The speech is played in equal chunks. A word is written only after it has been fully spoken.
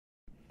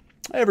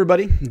Hey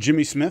everybody,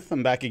 Jimmy Smith.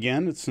 I'm back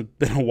again. It's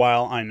been a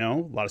while, I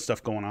know. A lot of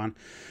stuff going on.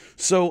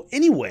 So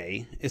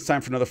anyway, it's time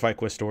for another Fight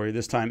Quest story.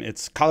 This time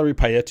it's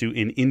Kalaripayattu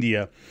in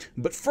India.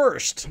 But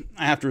first,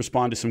 I have to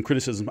respond to some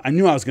criticism. I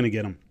knew I was going to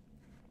get them,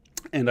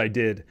 and I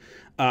did.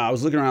 I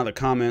was looking around the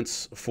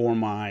comments for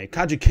my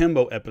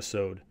Kajikembo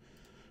episode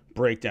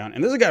breakdown,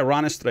 and there's a guy,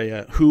 Ron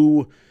Estrella,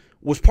 who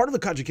was part of the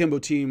Kajikembo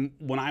team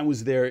when I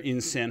was there in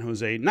San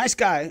Jose. Nice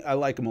guy. I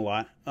like him a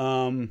lot.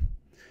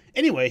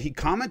 Anyway, he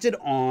commented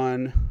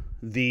on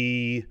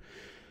the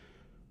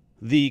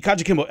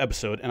Kajikembo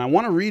episode, and I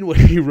want to read what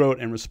he wrote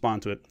and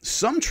respond to it.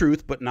 Some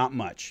truth, but not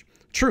much.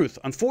 Truth.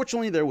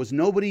 Unfortunately, there was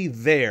nobody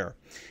there,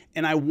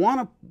 and I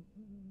want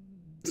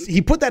to...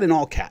 He put that in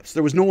all caps.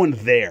 There was no one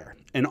there,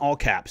 in all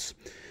caps,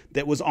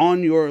 that was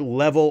on your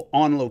level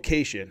on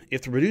location.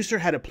 If the producer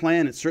had a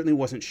plan, it certainly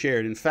wasn't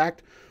shared. In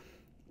fact,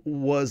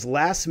 was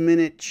last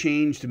minute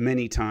changed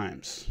many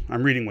times.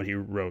 I'm reading what he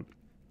wrote.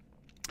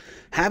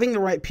 Having the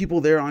right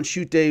people there on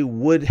shoot day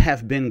would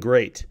have been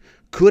great.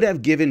 Could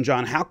have given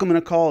John Halkeman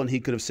a call, and he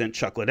could have sent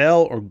Chuck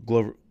Liddell or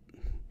Glover.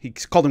 He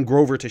called him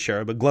Grover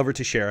Teixeira, but Glover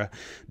Teixeira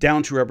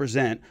down to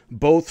represent,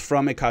 both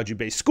from a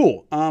Kaju-based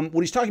school.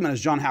 What he's talking about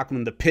is John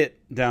Halkeman, the pit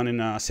down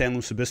in San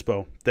Luis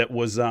Obispo, that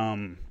was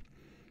who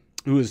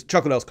was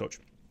Chuck Liddell's coach.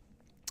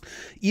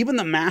 Even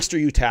the master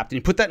you tapped, and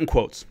he put that in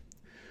quotes,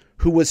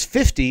 who was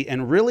 50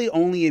 and really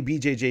only a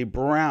BJJ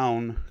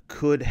Brown,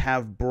 could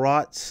have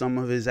brought some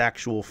of his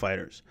actual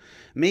fighters.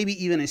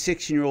 Maybe even a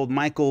 16-year-old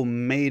Michael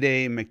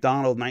Mayday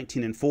McDonald,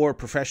 19-4,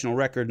 professional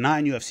record,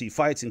 9 UFC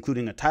fights,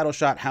 including a title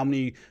shot. How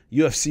many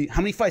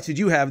fights did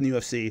you have in the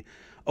UFC?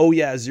 Oh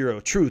yeah, 0.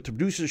 Truth. The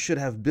producers should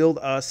have billed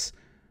us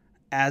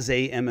as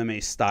a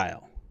MMA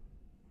style.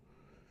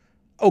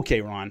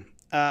 Okay, Ron.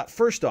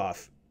 First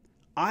off,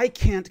 I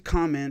can't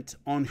comment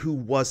on who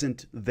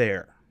wasn't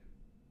there.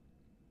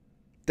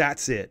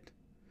 That's it.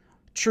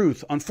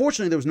 Truth.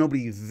 Unfortunately, there was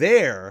nobody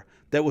there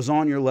that was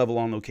on your level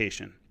on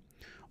location.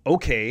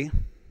 Okay,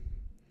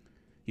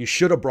 you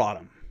should have brought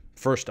him,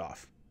 first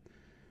off.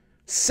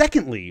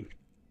 Secondly,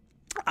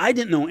 I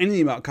didn't know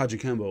anything about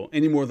Kajikembo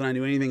any more than I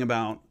knew anything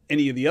about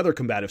any of the other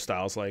combative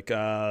styles like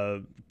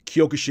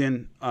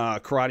Kyokushin,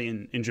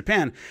 karate in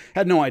Japan.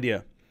 Had no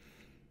idea.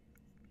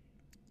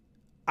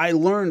 I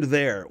learned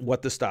there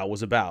what the style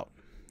was about.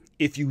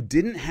 If you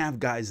didn't have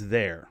guys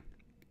there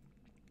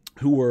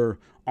who were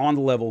on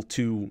the level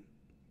to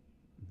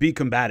be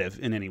combative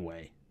in any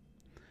way,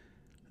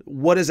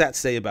 what does that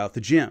say about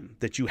the gym?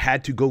 That you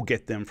had to go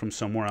get them from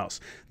somewhere else.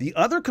 The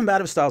other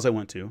combative styles I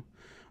went to,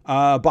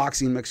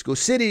 boxing in Mexico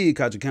City,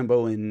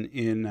 Kajikembo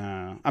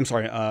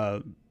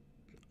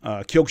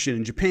Kyokushin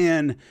in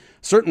Japan,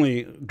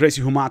 certainly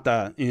Gracie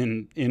Humata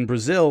in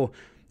Brazil,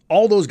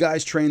 all those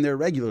guys train there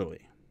regularly.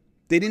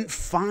 They didn't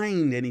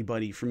find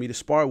anybody for me to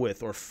spar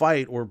with or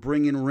fight or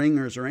bring in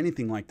ringers or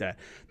anything like that.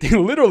 They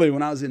literally,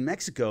 when I was in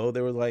Mexico,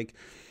 they were like,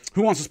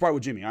 who wants to spar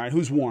with Jimmy? All right,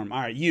 who's warm? All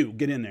right, you,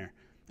 get in there.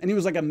 And he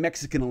was like a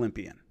Mexican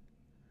Olympian.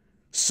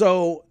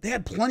 So they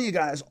had plenty of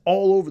guys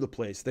all over the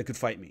place that could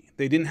fight me.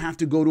 They didn't have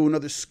to go to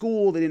another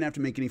school. They didn't have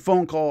to make any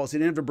phone calls. They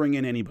didn't have to bring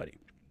in anybody.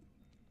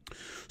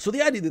 So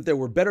the idea that there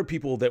were better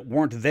people that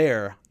weren't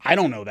there, I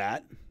don't know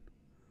that. It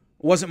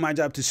wasn't my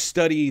job to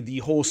study the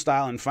whole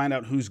style and find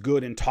out who's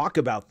good and talk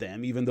about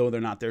them, even though they're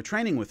not there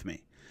training with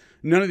me.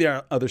 None of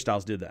the other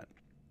styles did that.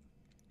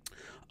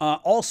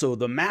 Also,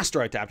 the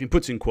master I tapped, he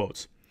puts in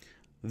quotes,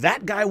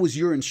 that guy was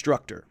your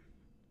instructor.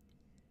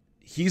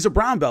 He's a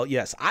brown belt,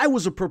 yes. I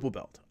was a purple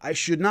belt. I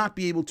should not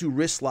be able to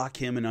wrist lock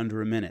him in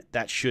under a minute.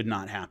 That should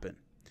not happen.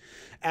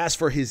 As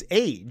for his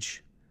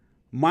age,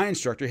 my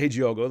instructor,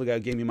 Heijiogo, the guy who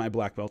gave me my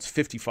black belts,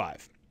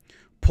 55.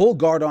 Pull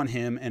guard on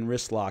him and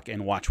wrist lock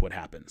and watch what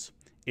happens.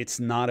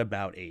 It's not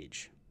about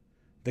age.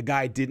 The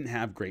guy didn't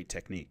have great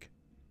technique.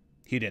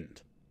 He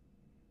didn't.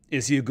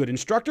 Is he a good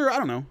instructor? I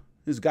don't know.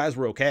 His guys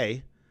were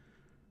okay.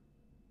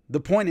 The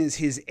point is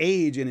his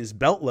age and his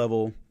belt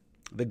level,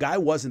 the guy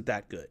wasn't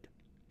that good.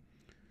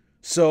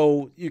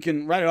 So you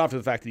can write it off to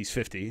the fact that he's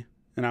 50,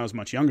 and I was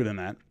much younger than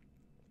that.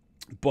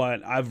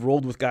 But I've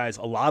rolled with guys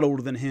a lot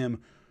older than him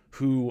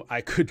who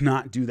I could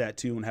not do that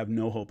to and have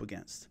no hope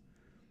against.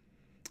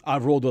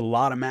 I've rolled with a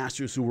lot of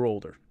masters who were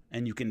older,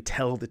 and you can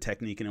tell the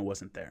technique and it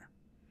wasn't there.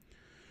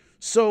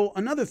 So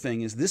another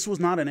thing is this was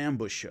not an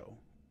ambush show.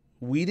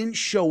 We didn't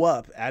show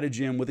up at a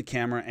gym with a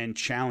camera and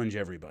challenge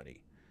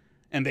everybody.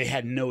 And they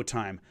had no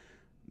time.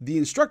 The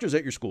instructors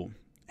at your school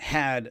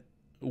had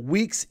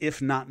weeks,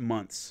 if not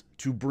months,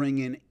 to bring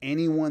in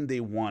anyone they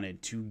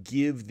wanted to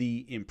give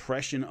the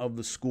impression of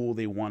the school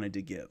they wanted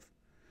to give.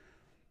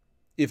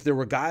 If there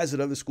were guys at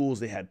other schools,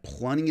 they had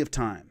plenty of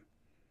time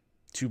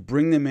to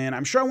bring them in.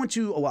 I'm sure I went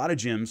to a lot of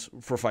gyms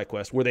for Fight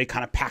Quest where they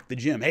kind of packed the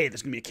gym. Hey,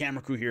 there's going to be a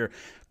camera crew here.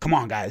 Come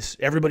on, guys.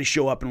 Everybody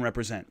show up and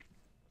represent.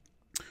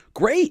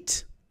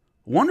 Great.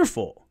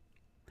 Wonderful.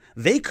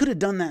 They could have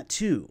done that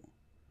too.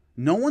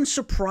 No one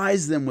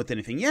surprised them with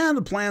anything. Yeah,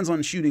 the plans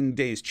on shooting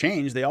days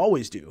changed. They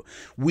always do.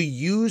 We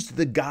used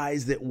the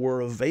guys that were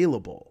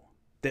available,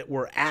 that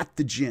were at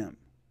the gym.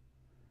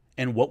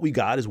 And what we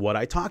got is what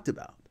I talked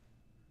about.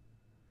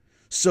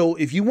 So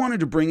if you wanted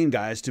to bring in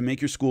guys to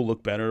make your school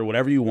look better,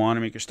 whatever you want,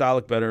 to make your style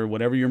look better,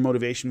 whatever your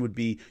motivation would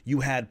be,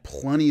 you had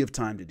plenty of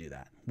time to do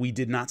that. We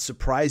did not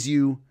surprise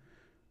you.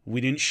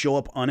 We didn't show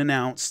up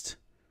unannounced.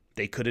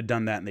 They could have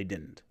done that and they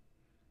didn't.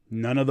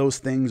 None of those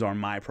things are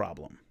my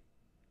problem.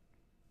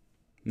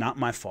 Not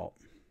my fault.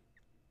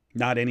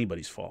 Not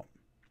anybody's fault.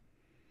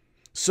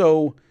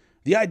 So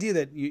the idea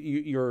that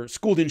your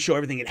school didn't show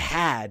everything it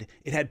had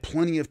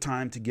plenty of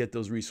time to get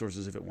those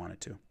resources if it wanted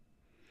to.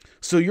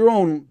 So your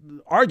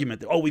own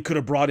argument that, oh, we could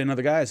have brought in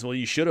other guys. Well,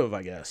 you should have,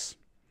 I guess.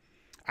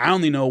 I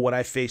only know what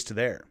I faced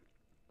there.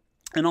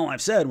 And all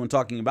I've said when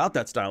talking about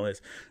that style is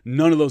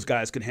none of those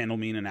guys could handle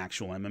me in an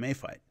actual MMA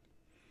fight.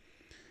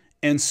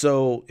 And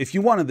so if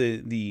you wanted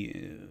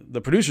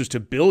the producers to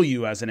bill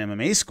you as an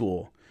MMA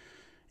school,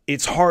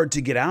 it's hard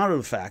to get out of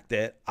the fact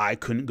that I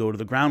couldn't go to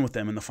the ground with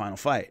them in the final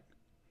fight.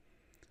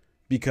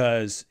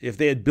 Because if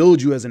they had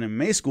billed you as an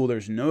MMA school,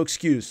 there's no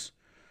excuse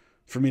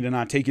for me to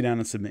not take you down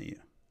and submit you.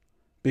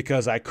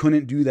 Because I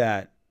couldn't do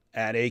that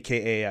at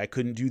AKA. I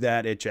couldn't do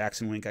that at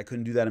Jackson Wink. I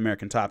couldn't do that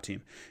American Top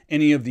Team.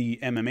 Any of the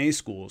MMA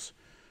schools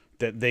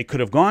that they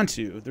could have gone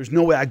to, there's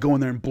no way I'd go in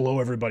there and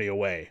blow everybody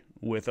away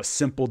with a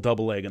simple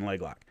double leg and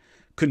leg lock.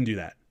 Couldn't do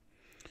that.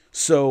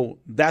 So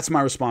that's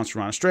my response to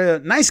Ron Estrella.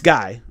 Nice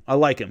guy. I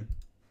like him.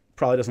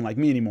 Probably doesn't like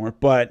me anymore.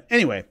 But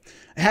anyway,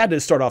 I had to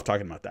start off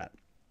talking about that.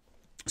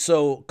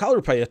 So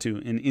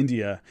Kalaripayattu in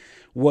India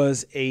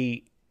was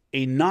a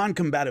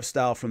non-combative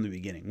style from the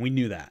beginning. We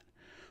knew that.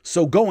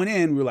 So going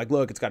in, we were like,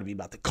 look, it's got to be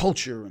about the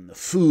culture and the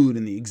food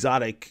and the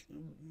exotic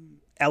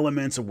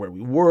elements of where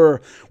we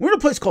were. We're in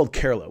a place called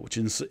Kerala, which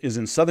is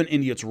in southern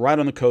India. It's right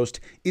on the coast.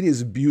 It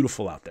is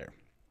beautiful out there.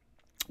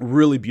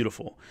 Really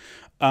beautiful.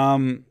 A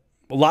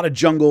lot of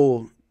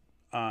jungle,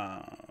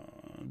 kind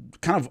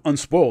of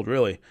unspoiled,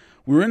 really.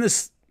 We were in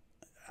this,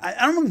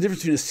 I don't know the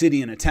difference between a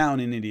city and a town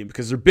in India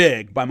because they're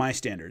big by my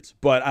standards,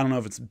 but I don't know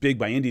if it's big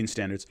by Indian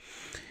standards.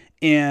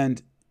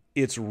 And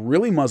it's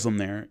really Muslim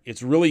there.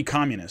 It's really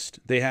communist.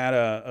 They had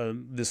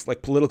this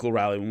like political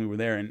rally when we were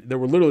there, and there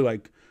were literally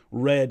like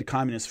red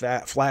communist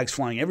flags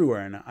flying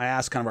everywhere. And I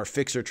asked kind of our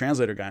fixer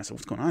translator guy, I said,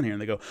 what's going on here?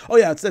 And they go, oh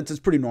yeah, it's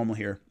pretty normal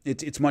here.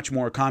 It's much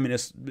more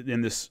communist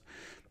in this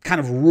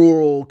kind of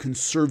rural,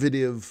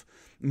 conservative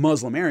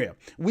Muslim area.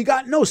 We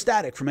got no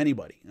static from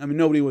anybody. I mean,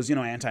 nobody was,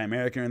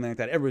 anti-American or anything like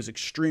that. Everybody was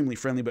extremely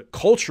friendly, but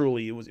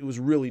culturally it was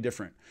really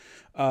different.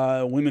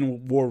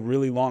 Women wore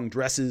really long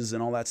dresses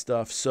and all that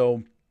stuff.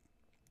 So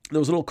there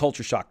was a little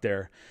culture shock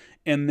there.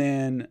 And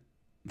then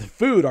the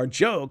food, our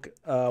joke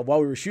while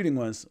we were shooting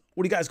was,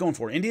 what are you guys going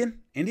for? Indian?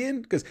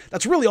 Because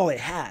that's really all they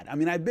had. I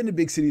mean, I've been to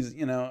big cities,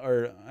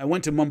 or I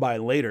went to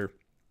Mumbai later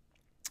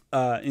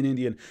in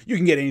India. You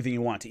can get anything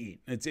you want to eat.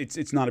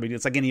 It's not a big deal.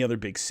 It's like any other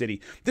big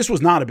city. This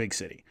was not a big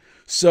city.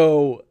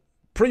 So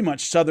pretty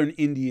much southern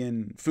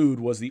Indian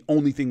food was the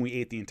only thing we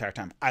ate the entire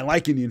time. I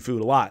like Indian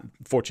food a lot,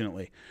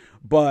 fortunately.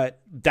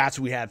 But that's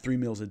what we had 3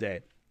 meals a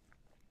day.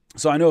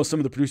 So I know some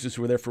of the producers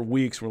who were there for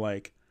weeks were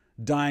like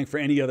dying for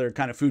any other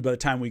kind of food by the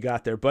time we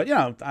got there. But,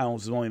 I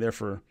was only there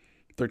for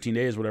 13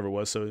 days, whatever it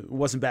was. So it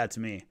wasn't bad to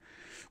me.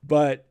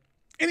 But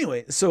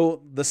anyway,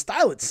 so the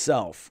style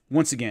itself,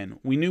 once again,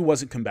 we knew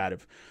wasn't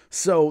combative.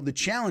 So the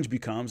challenge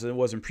becomes, and it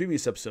was in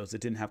previous episodes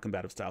that didn't have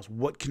combative styles,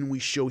 what can we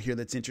show here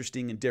that's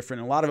interesting and different?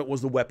 And a lot of it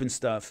was the weapon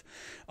stuff.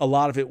 A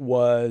lot of it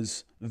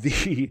was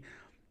the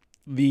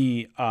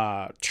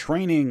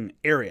training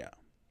area.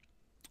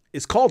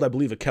 It's called, I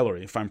believe, a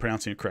Kellery, if I'm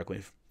pronouncing it correctly.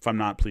 If I'm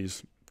not,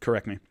 please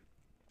correct me.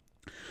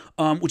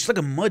 Which is like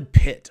a mud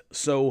pit.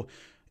 So,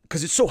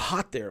 because it's so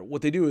hot there,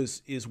 what they do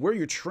is where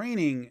you're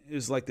training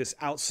is like this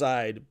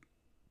outside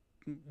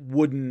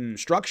wooden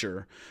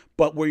structure,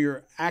 but where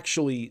you're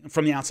actually,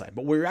 from the outside,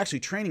 but where you're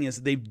actually training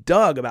is they've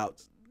dug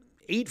about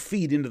 8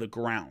 feet into the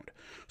ground.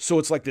 So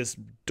it's like this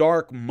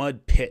dark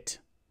mud pit.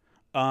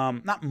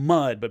 Not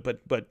mud,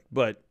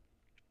 but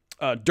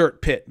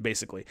dirt pit,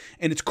 basically.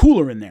 And it's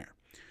cooler in there.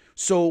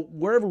 So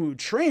wherever we would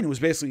train, it was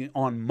basically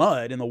on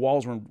mud, and the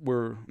walls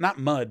were not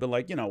mud, but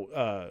like,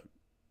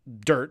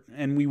 dirt.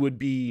 And we would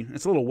be,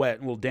 it's a little wet, a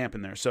little damp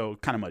in there, so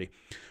kind of muddy.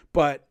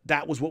 But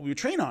that was what we would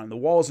train on, the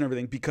walls and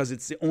everything, because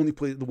it's the only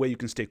place, the way you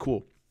can stay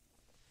cool.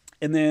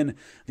 And then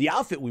the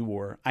outfit we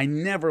wore, I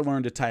never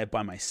learned to tie it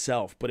by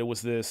myself, but it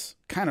was this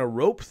kind of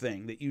rope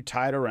thing that you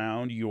tied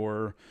around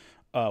your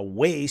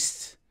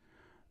waist.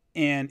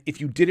 And if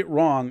you did it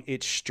wrong,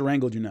 it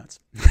strangled your nuts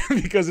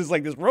because it's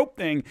like this rope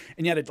thing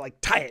and you had to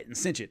like tie it and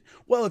cinch it.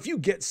 Well, if you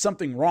get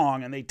something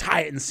wrong and they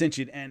tie it and cinch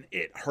it, and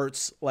it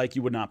hurts like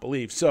you would not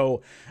believe.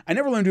 So I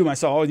never learned to do it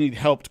myself. I always need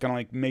help to kind of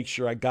like make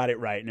sure I got it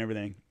right and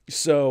everything.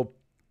 So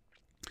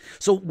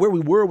where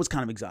we were was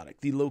kind of exotic.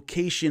 The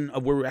location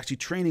of where we were actually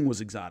training was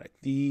exotic.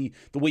 The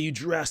way you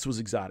dressed was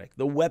exotic.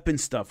 The weapon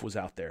stuff was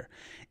out there.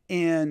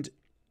 And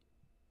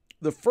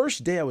the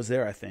first day I was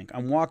there, I think,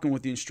 I'm walking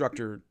with the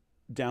instructor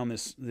down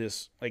this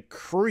like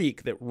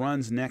creek that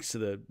runs next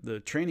to the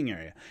training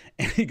area.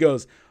 And he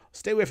goes,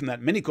 stay away from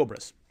that, mini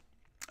cobras.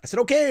 I said,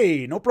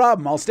 okay, no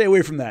problem. I'll stay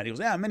away from that. He goes,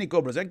 yeah, many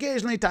cobras.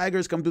 Occasionally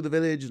tigers come through the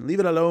village and leave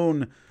it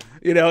alone.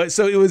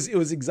 So it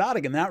was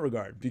exotic in that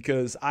regard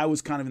because I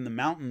was kind of in the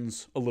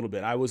mountains a little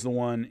bit. I was the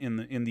one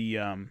in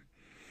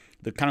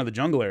the kind of the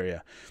jungle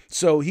area.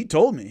 So he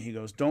told me, he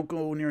goes, don't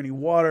go near any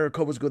water.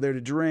 Cobras go there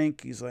to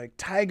drink. He's like,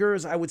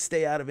 tigers, I would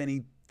stay out of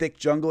any thick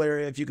jungle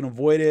area if you can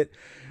avoid it.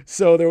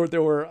 So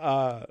there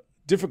were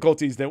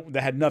difficulties that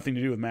had nothing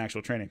to do with my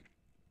actual training.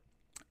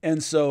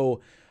 And so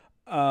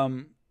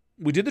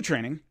we did the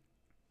training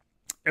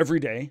every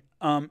day.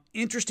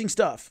 Interesting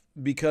stuff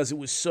because a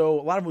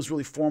lot of it was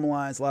really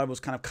formalized. A lot of it was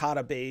kind of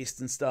kata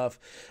based and stuff.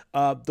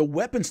 The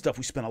weapon stuff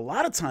we spent a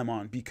lot of time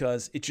on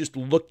because it just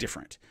looked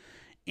different.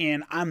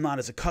 And I'm not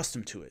as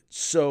accustomed to it.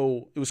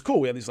 So it was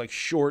cool. We had these like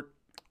short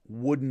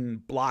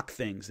wooden block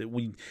things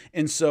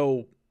and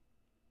so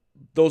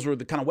those were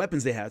the kind of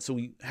weapons they had. So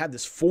we had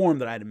this form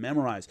that I had to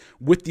memorize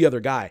with the other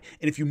guy.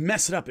 And if you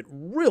mess it up, it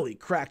really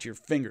cracked your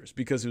fingers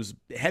because it was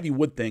a heavy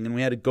wood thing. And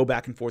we had to go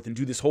back and forth and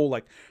do this whole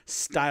like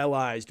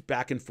stylized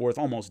back and forth,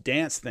 almost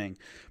dance thing.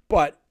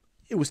 But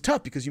it was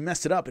tough because you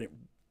messed it up and it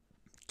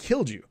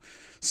killed you.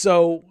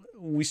 So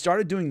we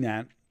started doing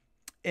that.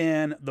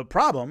 And the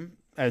problem,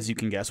 as you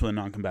can guess, with a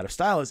non-combative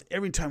style is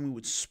every time we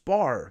would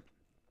spar,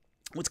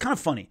 what's kind of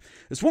funny,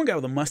 this one guy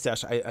with a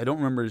mustache, I don't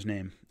remember his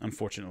name,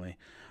 unfortunately,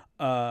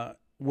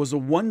 was the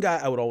one guy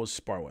I would always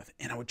spar with.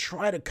 And I would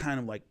try to kind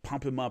of like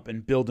pump him up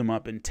and build him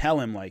up and tell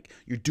him like,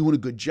 you're doing a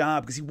good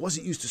job because he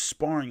wasn't used to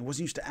sparring. He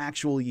wasn't used to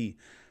actually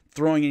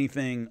throwing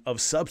anything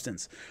of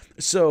substance.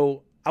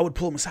 So I would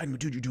pull him aside and go,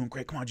 dude, you're doing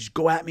great. Come on, just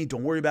go at me.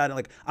 Don't worry about it.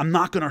 Like, I'm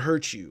not going to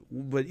hurt you,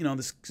 but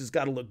this has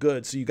got to look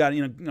good. So you got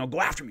to,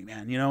 go after me,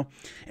 man,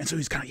 And so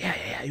he's kind of, yeah.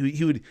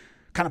 He would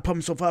kind of pump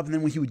himself up. And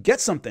then when he would get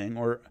something,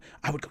 or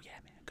I would go, yeah,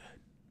 man,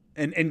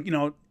 good.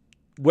 And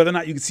whether or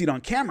not you could see it on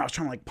camera, I was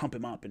trying to like pump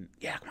him up and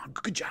yeah, come on,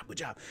 good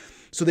job.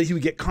 So that he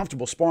would get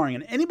comfortable sparring.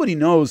 And anybody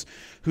knows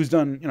who's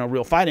done,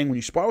 real fighting, when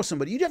you spar with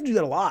somebody, you'd have to do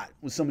that a lot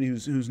with somebody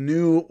who's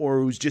new or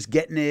who's just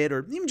getting it,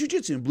 or even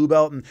jiu-jitsu and blue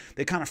belt, and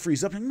they kind of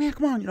freeze up and, man,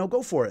 come on,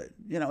 go for it,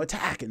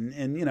 attack and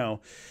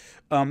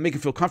make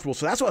him feel comfortable.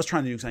 So that's what I was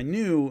trying to do because I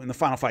knew in the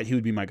final fight he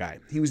would be my guy.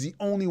 He was the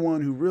only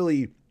one who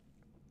really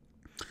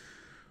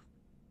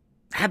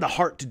had the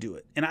heart to do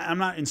it. And I'm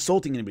not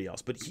insulting anybody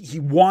else, but he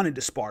wanted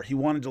to spar. He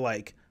wanted to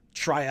like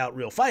try out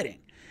real fighting.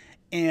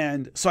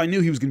 And so I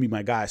knew he was going to be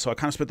my guy. So I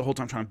kind of spent the whole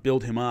time trying to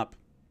build him up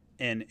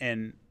and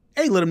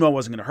A, let him know I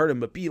wasn't going to hurt him,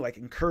 but B, like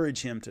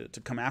encourage him to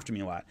come after me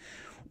a lot.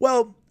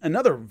 Well,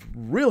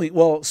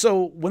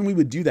 so when we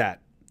would do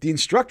that, the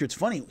instructor, it's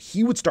funny,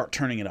 he would start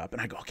turning it up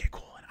and I go, okay,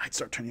 cool. And I'd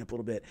start turning it up a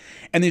little bit.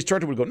 And the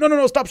instructor would go,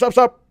 no, stop.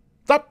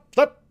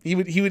 He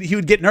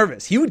would get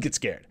nervous. He would get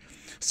scared.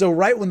 So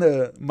right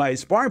when my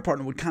sparring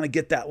partner would kind of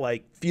get that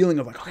like feeling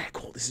of like, okay,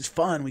 cool, this is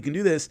fun, we can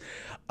do this,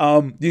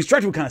 the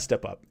instructor would kind of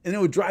step up, and it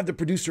would drive the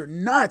producer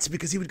nuts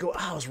because he would go,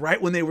 oh, it was right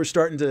when they were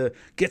starting to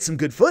get some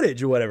good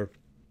footage or whatever.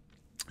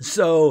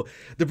 So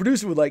the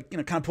producer would like,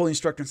 kind of pull the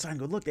instructor inside and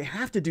go, look, they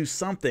have to do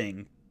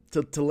something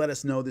to let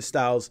us know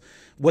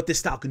what this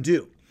style can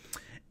do.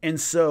 And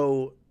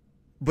so,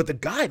 but the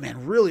guy,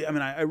 man, really,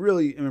 I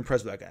really am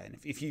impressed with that guy. And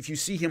if you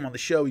see him on the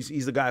show,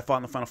 he's the guy I fought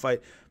in the final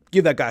fight.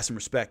 Give that guy some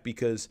respect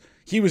because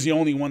he was the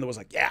only one that was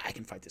like, yeah, I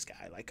can fight this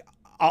guy. Like,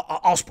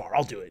 I'll spar,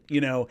 I'll do it,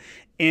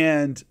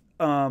 And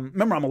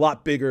remember, I'm a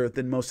lot bigger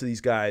than most of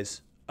these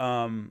guys,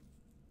 and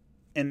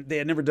they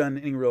had never done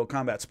any real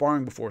combat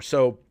sparring before.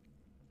 So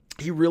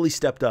he really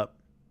stepped up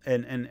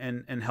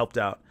and helped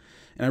out,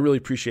 and I really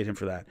appreciate him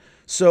for that.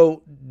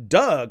 So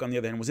Doug, on the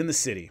other hand, was in the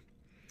city.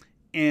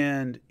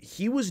 And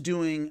he was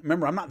doing,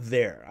 remember, I'm not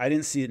there. I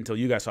didn't see it until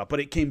you guys saw it, but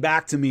it came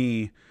back to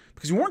me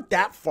because we weren't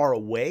that far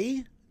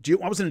away.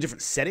 I was in a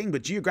different setting,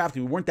 but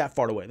geographically, we weren't that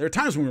far away. There are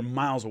times when we were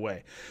miles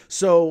away.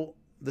 So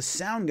the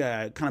sound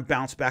guy kind of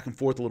bounced back and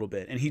forth a little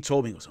bit. And he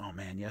told me, he goes, oh,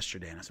 man,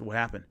 yesterday. And I said, what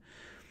happened?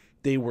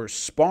 They were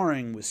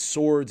sparring with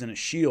swords and a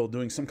shield,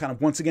 doing some kind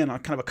of, once again,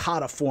 kind of a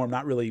kata form,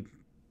 not really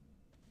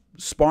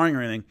sparring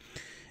or anything.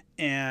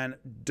 And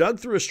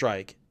Doug threw a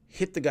strike,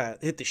 hit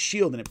the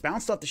shield, and it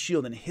bounced off the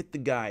shield and hit the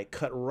guy,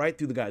 cut right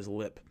through the guy's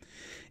lip.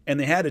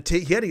 And he had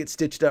to get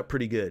stitched up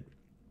pretty good.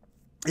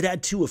 It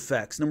had two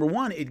effects. Number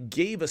one, it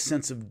gave a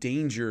sense of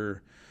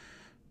danger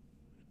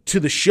to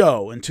the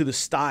show and to the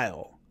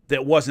style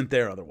that wasn't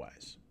there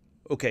otherwise.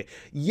 Okay,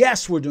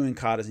 yes, we're doing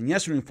katas and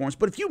yes, we're doing forms,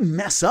 but if you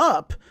mess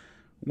up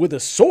with a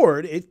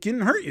sword, it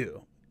can hurt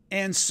you.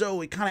 And so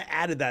it kind of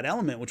added that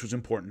element, which was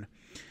important.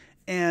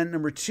 And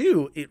number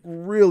two, it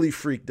really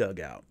freaked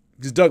Doug out.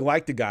 Because Doug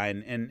liked the guy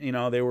and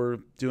they were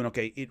doing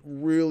okay.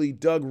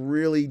 Doug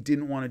really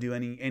didn't want to do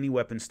any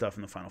weapon stuff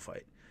in the final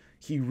fight.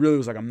 He really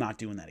was like, I'm not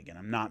doing that again.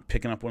 I'm not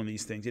picking up one of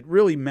these things. It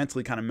really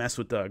mentally kind of messed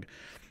with Doug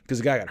because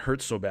the guy got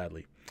hurt so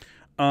badly.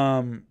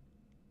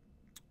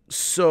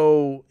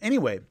 So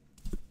anyway,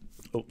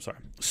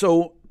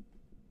 So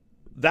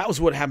that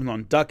was what happened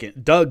on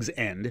Doug's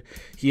end.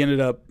 He ended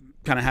up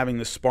kind of having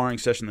this sparring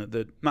session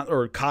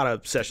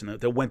kata session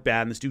that went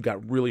bad, and this dude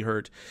got really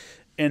hurt.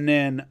 And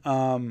then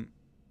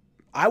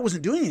I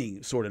wasn't doing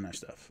any sword and knife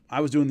stuff.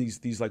 I was doing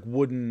these like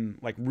wooden,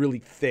 like really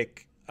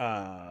thick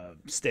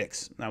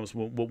sticks. That was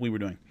what we were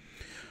doing.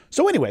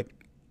 So anyway,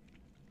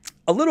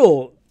 a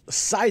little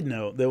side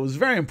note that was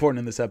very important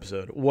in this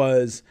episode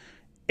was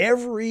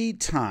every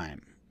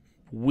time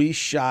we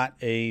shot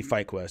a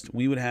Fight Quest,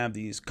 we would have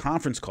these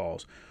conference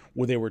calls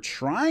where they were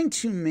trying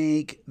to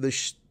make the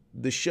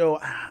show,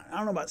 I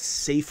don't know about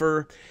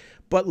safer,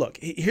 but look,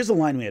 here's the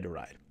line we had to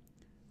ride.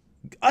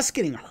 Us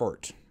getting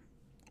hurt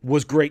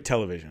was great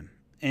television,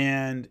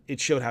 and it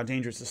showed how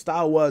dangerous the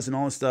style was and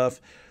all this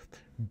stuff.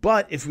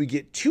 But if we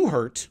get too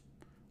hurt,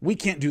 we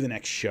can't do the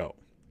next show.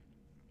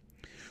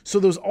 So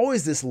there's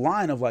always this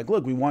line of like,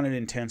 look, we want it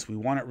intense, we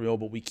want it real,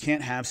 but we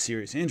can't have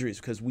serious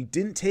injuries because we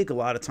didn't take a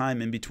lot of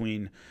time in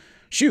between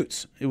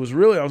shoots. It was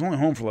really, I was only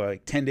home for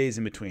like 10 days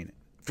in between.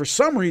 For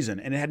some reason,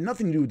 and it had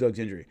nothing to do with Doug's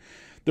injury,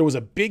 there was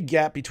a big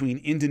gap between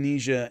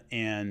Indonesia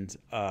and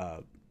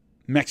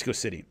Mexico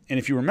City. And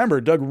if you remember,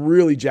 Doug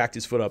really jacked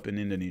his foot up in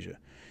Indonesia.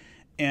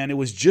 And it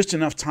was just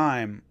enough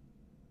time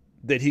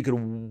that he could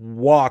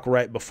walk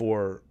right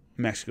before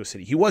Mexico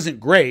City. He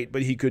wasn't great,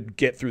 but he could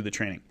get through the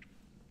training.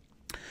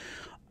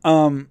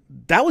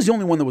 That was the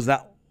only one that was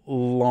that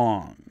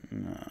long.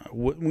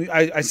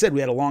 I said we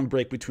had a long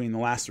break between the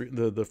last three,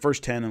 the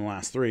first 10 and the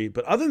last 3.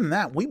 But other than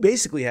that, we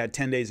basically had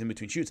 10 days in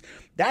between shoots.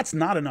 That's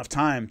not enough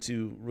time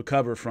to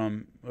recover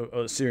from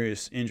a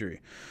serious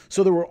injury.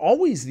 So there were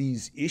always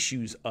these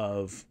issues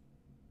of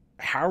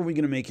how are we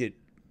going to make it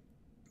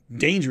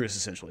dangerous,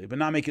 essentially, but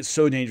not make it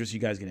so dangerous you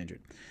guys get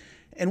injured.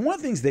 And one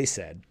of the things they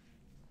said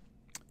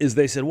is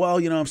well,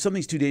 if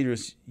something's too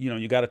dangerous,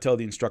 you got to tell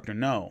the instructor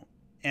no.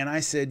 And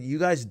I said, you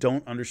guys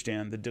don't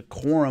understand the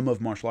decorum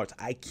of martial arts.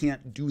 I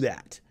can't do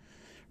that,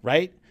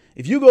 right?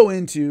 If you go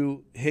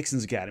into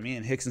Hickson's Academy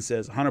and Hickson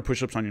says 100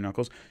 push-ups on your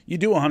knuckles, you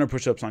do 100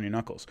 push-ups on your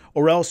knuckles,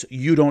 or else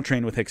you don't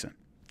train with Hickson.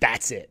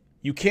 That's it.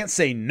 You can't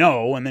say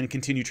no and then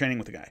continue training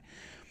with the guy.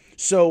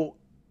 So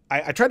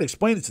I tried to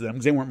explain it to them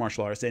because they weren't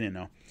martial artists. They didn't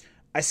know.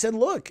 I said,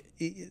 look,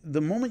 the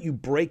moment you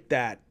break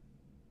that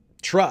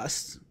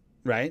trust,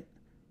 right,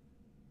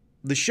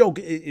 the show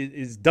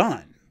is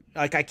done.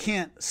 Like, I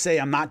can't say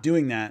I'm not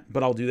doing that,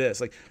 but I'll do this.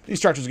 Like, the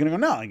instructor's going to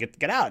go, no,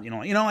 get out.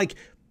 Like,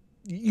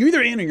 you're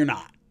either in or you're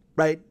not,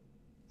 right?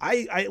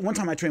 One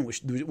time I trained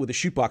with a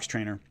shoot box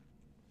trainer,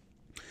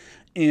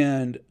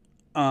 and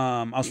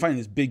I was fighting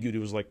this big dude who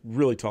was, like,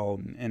 really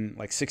tall and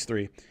like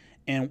 6'3",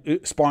 and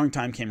sparring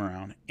time came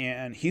around,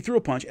 and he threw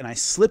a punch, and I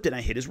slipped and I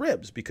hit his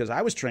ribs because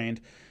I was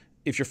trained,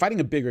 if you're fighting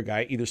a bigger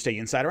guy, either stay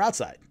inside or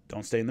outside.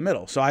 Don't stay in the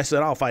middle. So I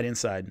said, I'll fight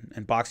inside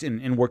and box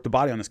in and work the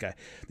body on this guy.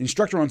 The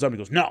instructor runs up and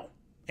goes, no.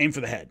 Aim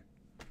for the head.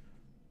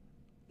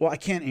 Well, I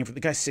can't aim for the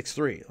guy's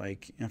 6'3".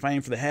 Like, if I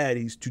aim for the head,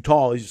 he's too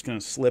tall. He's just going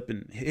to slip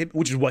and hit,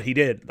 which is what he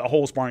did the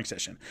whole sparring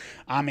session.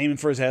 I'm aiming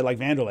for his head like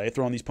Vanderlei,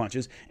 throwing these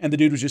punches, and the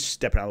dude was just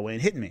stepping out of the way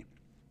and hitting me.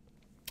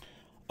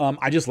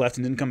 I just left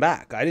and didn't come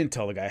back. I didn't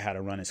tell the guy how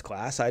to run his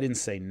class. I didn't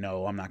say,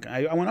 no, I'm not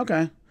going to. I went,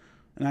 okay.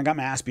 And I got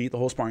my ass beat the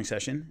whole sparring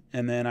session,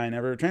 and then I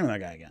never trained with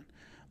that guy again.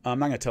 I'm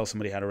not going to tell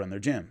somebody how to run their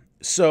gym.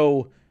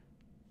 So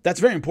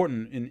that's very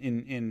important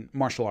in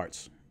martial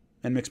arts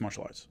and mixed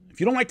martial arts. If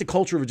you don't like the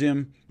culture of a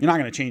gym, you're not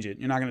going to change it.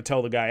 You're not going to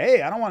tell the guy,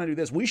 hey, I don't want to do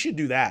this. We should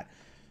do that.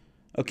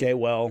 Okay,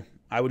 well,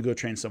 I would go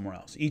train somewhere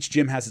else. Each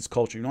gym has its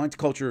culture. You don't like the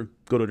culture,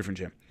 go to a different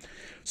gym.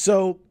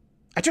 So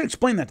I try to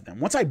explain that to them.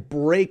 Once I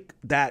break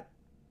that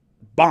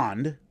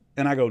bond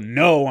and I go,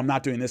 no, I'm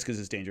not doing this because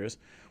it's dangerous,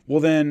 well,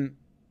 then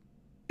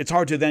it's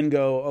hard to then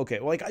go, okay,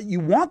 well, like,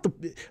 you want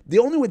the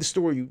only way the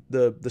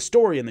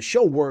story and the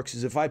show works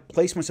is if I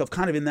place myself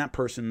kind of in that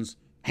person's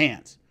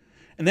hands.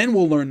 And then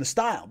we'll learn the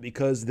style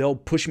because they'll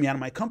push me out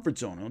of my comfort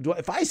zone.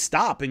 If I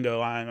stop and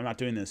go, I'm not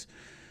doing this,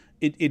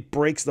 it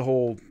breaks the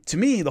whole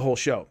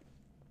show.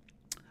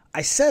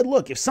 I said,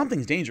 look, if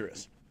something's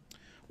dangerous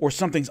or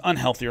something's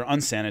unhealthy or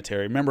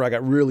unsanitary, remember I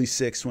got really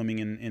sick swimming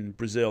in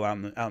Brazil out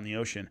in the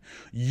ocean,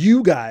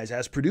 you guys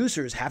as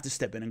producers have to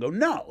step in and go,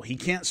 no, he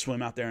can't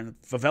swim out there in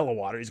favela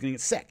water. He's going to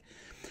get sick.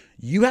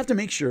 You have to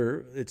make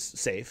sure it's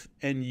safe,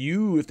 and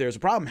you, if there's a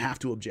problem, have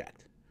to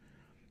object.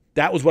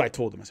 That was what I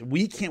told them. I said,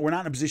 we're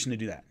not in a position to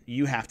do that.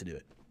 You have to do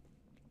it.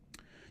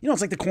 It's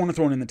like the corner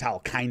thrown in the towel,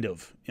 kind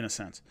of, in a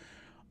sense.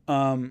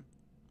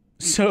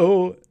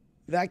 So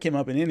that came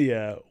up in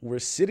India. We're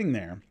sitting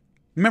there.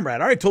 Remember,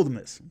 I'd already told them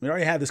this. We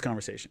already had this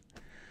conversation.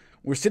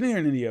 We're sitting there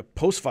in India,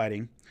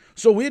 post-fighting.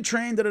 So we had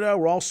trained,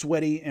 we're all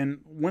sweaty.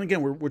 And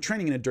we're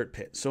training in a dirt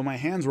pit. So my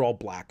hands are all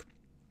black.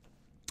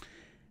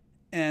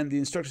 And the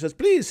instructor says,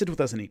 please sit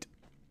with us and eat.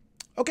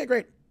 Okay,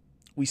 great.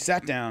 We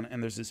sat down,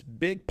 and there's this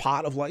big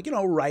pot of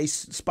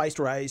rice, spiced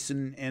rice,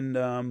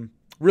 and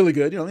really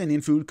good,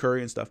 Indian food,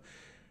 curry and stuff.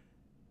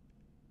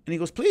 And he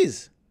goes,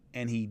 please.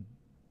 And he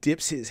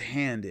dips his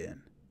hand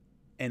in,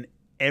 and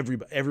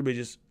everybody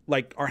just,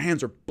 like, our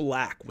hands are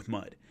black with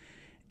mud.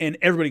 And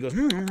everybody goes,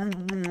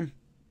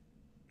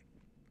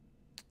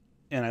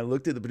 And I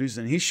looked at the producer,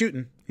 and he's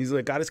shooting. He's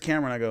like, got his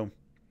camera, and I go,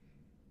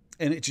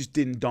 and it just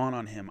didn't dawn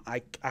on him.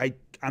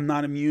 I'm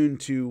not immune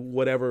to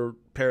whatever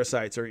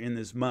parasites are in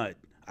this mud.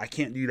 I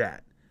can't do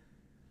that.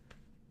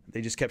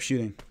 They just kept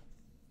shooting.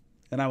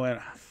 And I went,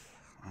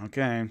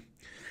 okay.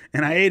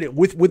 And I ate it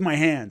with my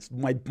hands,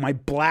 my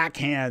black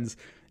hands.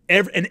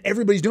 And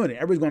everybody's doing it.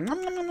 Everybody's going,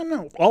 nom, nom, nom, nom,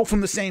 nom, all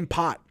from the same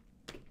pot.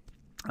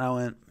 And I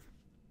went,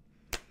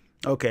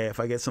 okay, if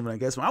I get something, I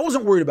guess. I was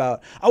worried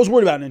about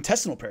an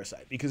intestinal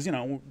parasite because,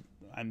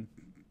 I'm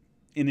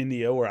in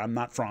India where I'm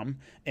not from,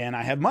 and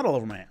I have mud all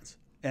over my hands,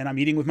 and I'm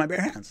eating with my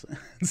bare hands.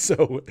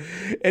 So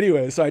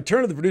anyway, so I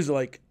turned to the producer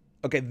like,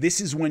 okay,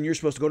 this is when you're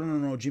supposed to go,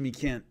 no, Jimmy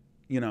can't,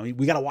 we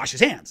got to wash his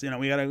hands.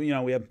 We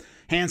have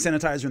hand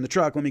sanitizer in the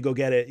truck. Let me go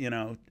get it,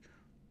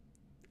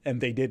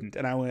 And they didn't.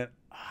 And I went,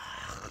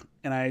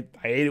 and I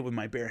ate it with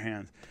my bare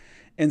hands.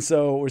 And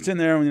so we're sitting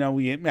there,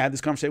 we had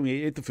this conversation,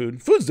 we ate the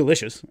food. Food's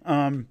delicious.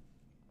 And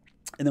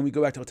then we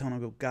go back to the hotel and I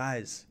go,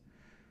 guys,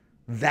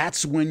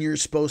 that's when you're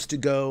supposed to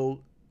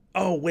go,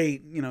 oh,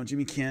 wait,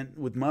 Jimmy can't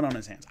with mud on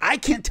his hands. I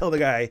can't tell the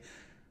guy,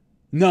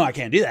 no, I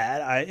can't do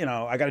that. I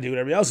got to do what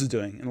everybody else is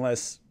doing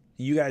unless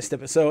you guys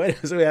step it. So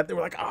they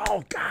were like,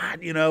 oh, God,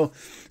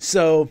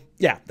 So,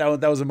 yeah,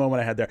 that was a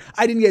moment I had there.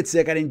 I didn't get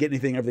sick. I didn't get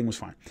anything. Everything was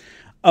fine.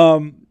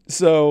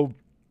 So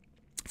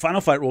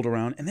final fight rolled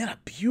around, and they had a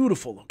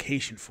beautiful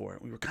location for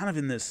it. We were kind of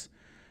in this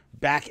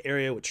back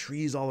area with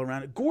trees all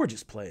around it.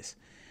 Gorgeous place.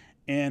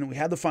 And we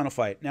had the final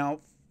fight. Now,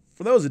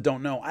 for those that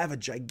don't know, I have a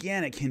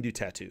gigantic Hindu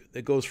tattoo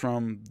that goes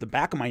from the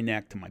back of my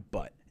neck to my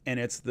butt. And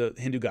it's the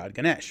Hindu god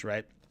Ganesh,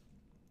 right?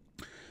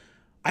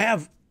 I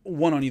have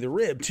one on either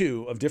rib,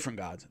 too, of different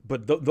gods.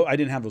 But I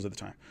didn't have those at the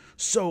time.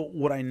 So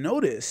what I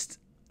noticed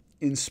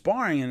in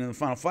sparring and in the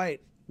final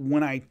fight,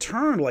 when I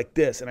turned like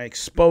this and I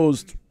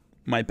exposed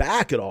my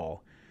back at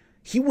all,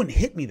 he wouldn't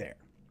hit me there.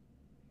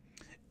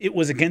 It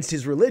was against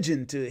his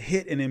religion to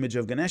hit an image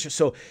of Ganesha,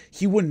 so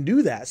he wouldn't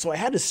do that. So I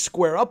had to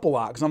square up a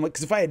lot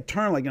because if I had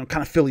turned like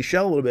kind of Philly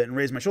shell a little bit and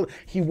raised my shoulder,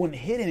 he wouldn't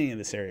hit any of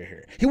this area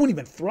here. He wouldn't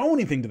even throw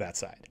anything to that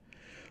side.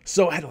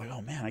 So I had to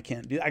oh man, I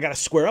can't do that. I got to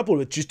square up a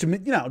little bit just to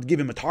to give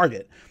him a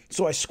target.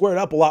 So I squared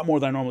up a lot more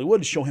than I normally would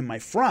to show him my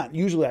front.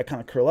 Usually I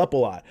kind of curl up a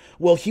lot.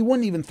 Well, he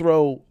wouldn't even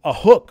throw a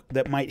hook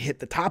that might hit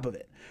the top of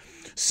it.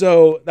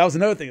 So that was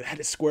another thing. I had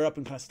to square up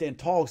and kind of stand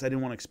tall because I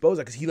didn't want to expose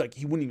that because he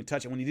wouldn't even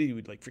touch it. When he did, he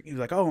would he was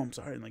like, oh, I'm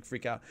sorry, and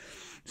freak out.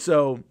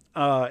 So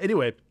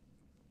anyway,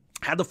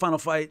 had the final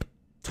fight.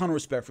 Ton of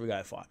respect for the guy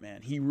I fought,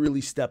 man. He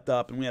really stepped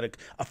up, and we had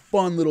a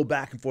fun little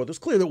back and forth. It was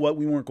clear that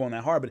we weren't going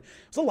that hard, but it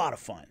was a lot of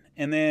fun.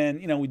 And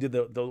then we did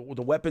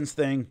the weapons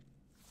thing.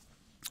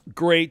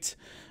 Great.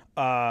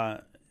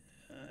 And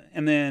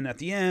then at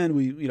the end,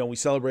 we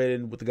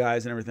celebrated with the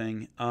guys and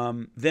everything.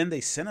 Then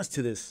they sent us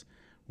to this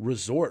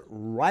resort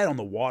right on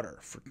the water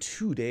for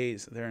 2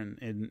 days there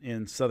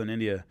in southern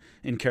India,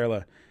 in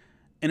Kerala.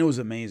 And it was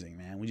amazing,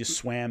 man. We just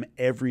swam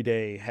every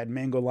day, had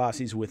mango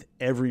lassis with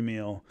every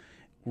meal,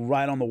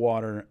 right on the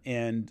water.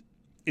 And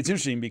it's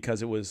interesting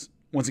because it was,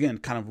 once again,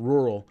 kind of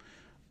rural.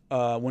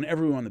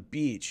 Whenever we were on the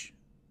beach,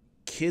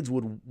 kids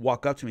would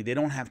walk up to me. They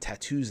don't have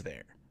tattoos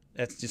there.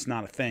 That's just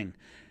not a thing.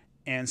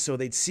 And so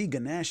they'd see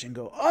Ganesh and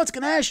go, oh, it's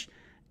Ganesh.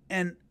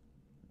 And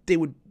they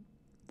would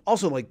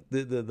also, like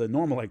the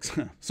normal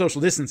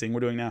social distancing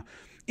we're doing now.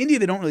 India,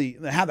 they don't really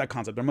have that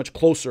concept. They're much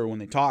closer when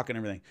they talk and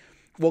everything.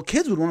 Well,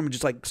 kids would want them to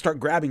just start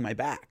grabbing my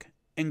back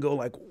and go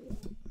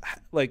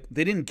like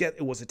they didn't get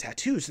it was a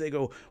tattoo. So they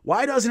go,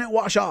 why doesn't it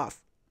wash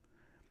off?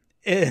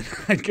 And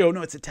I'd go,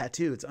 no, it's a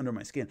tattoo. It's under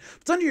my skin. If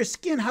it's under your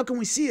skin, how can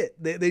we see it?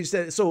 They just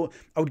said, so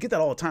I would get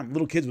that all the time.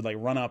 Little kids would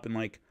run up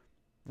and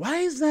why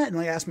is that?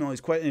 And ask me all these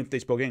questions if they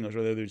spoke English,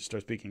 or they would just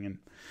start speaking in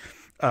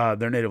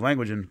their native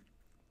language. And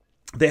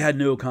they had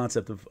no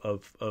concept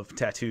of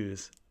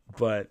tattoos,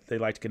 but they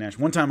liked Ganesh.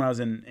 One time I was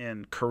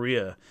in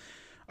Korea,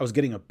 I was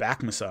getting a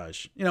back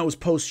massage. It was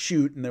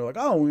post-shoot, and they were like,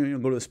 oh, we're going to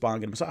go to the spa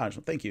and get a massage.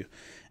 Well, thank you.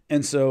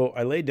 And so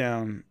I laid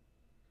down.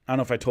 I don't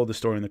know if I told this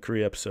story in the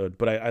Korea episode,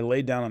 but I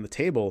laid down on the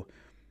table,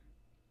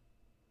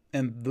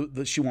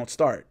 and she won't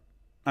start.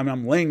 I mean,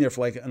 I'm laying there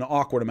for an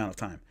awkward amount of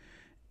time.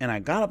 And I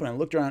got up and I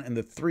looked around, and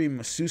the 3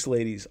 masseuse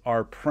ladies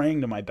are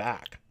praying to my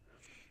back.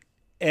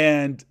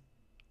 And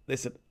they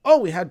said, oh,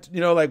 we had,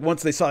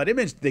 once they saw that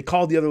image, they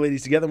called the other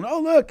ladies together and went,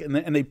 oh, look.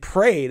 And they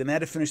prayed, and they had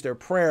to finish their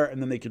prayer, and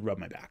then they could rub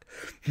my back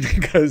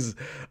because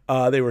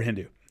they were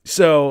Hindu.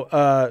 So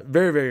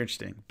very, very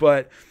interesting.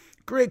 But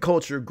great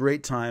culture,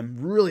 great time.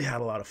 Really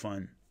had a lot of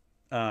fun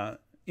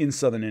in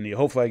southern India.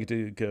 Hopefully I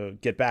get to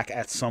get back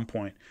at some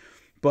point.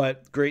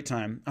 But great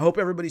time. I hope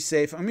everybody's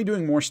safe. I'm going to be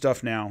doing more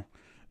stuff now.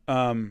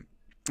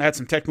 I had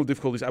some technical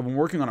difficulties. I've been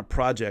working on a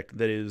project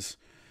that is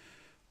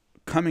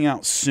coming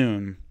out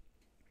soon.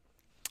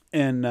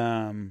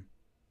 And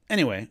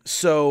anyway,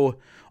 so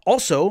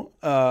also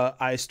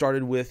I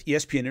started with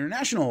ESPN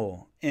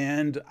International,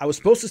 and I was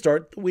supposed to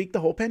start the week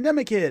the whole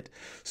pandemic hit.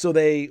 So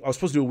I was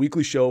supposed to do a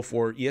weekly show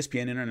for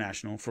ESPN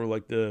International for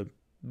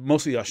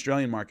mostly the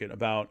Australian market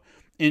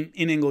in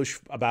English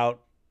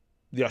about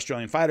the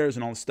Australian fighters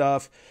and all the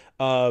stuff,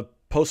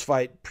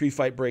 post-fight,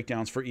 pre-fight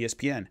breakdowns for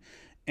ESPN.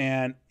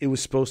 And it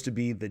was supposed to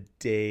be the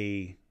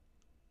day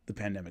the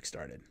pandemic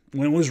started.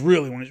 When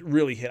it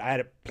really hit. I had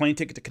a plane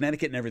ticket to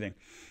Connecticut and everything.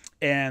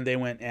 And they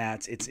went,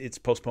 it's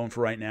postponed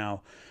for right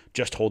now.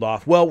 Just hold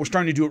off. Well, we're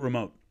starting to do it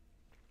remote.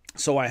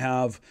 So I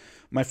have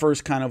my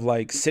first kind of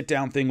like sit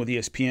down thing with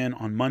ESPN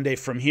on Monday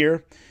from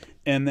here.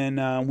 And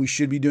then we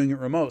should be doing it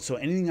remote. So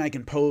anything I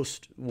can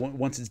post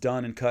once it's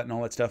done and cut and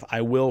all that stuff,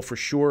 I will for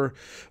sure.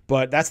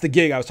 But that's the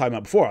gig I was talking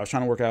about before. I was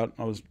trying to work out.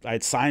 I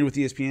had signed with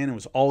ESPN. It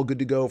was all good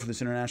to go for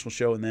this international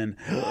show. And then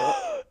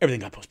everything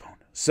got postponed.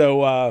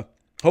 So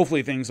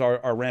hopefully things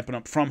are ramping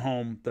up from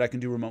home that I can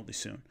do remotely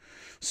soon.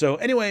 So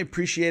anyway,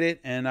 appreciate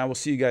it. And I will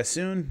see you guys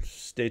soon.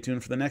 Stay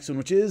tuned for the next one,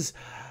 which is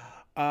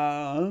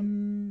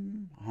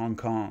Hong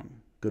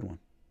Kong. Good one.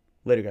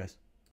 Later, guys.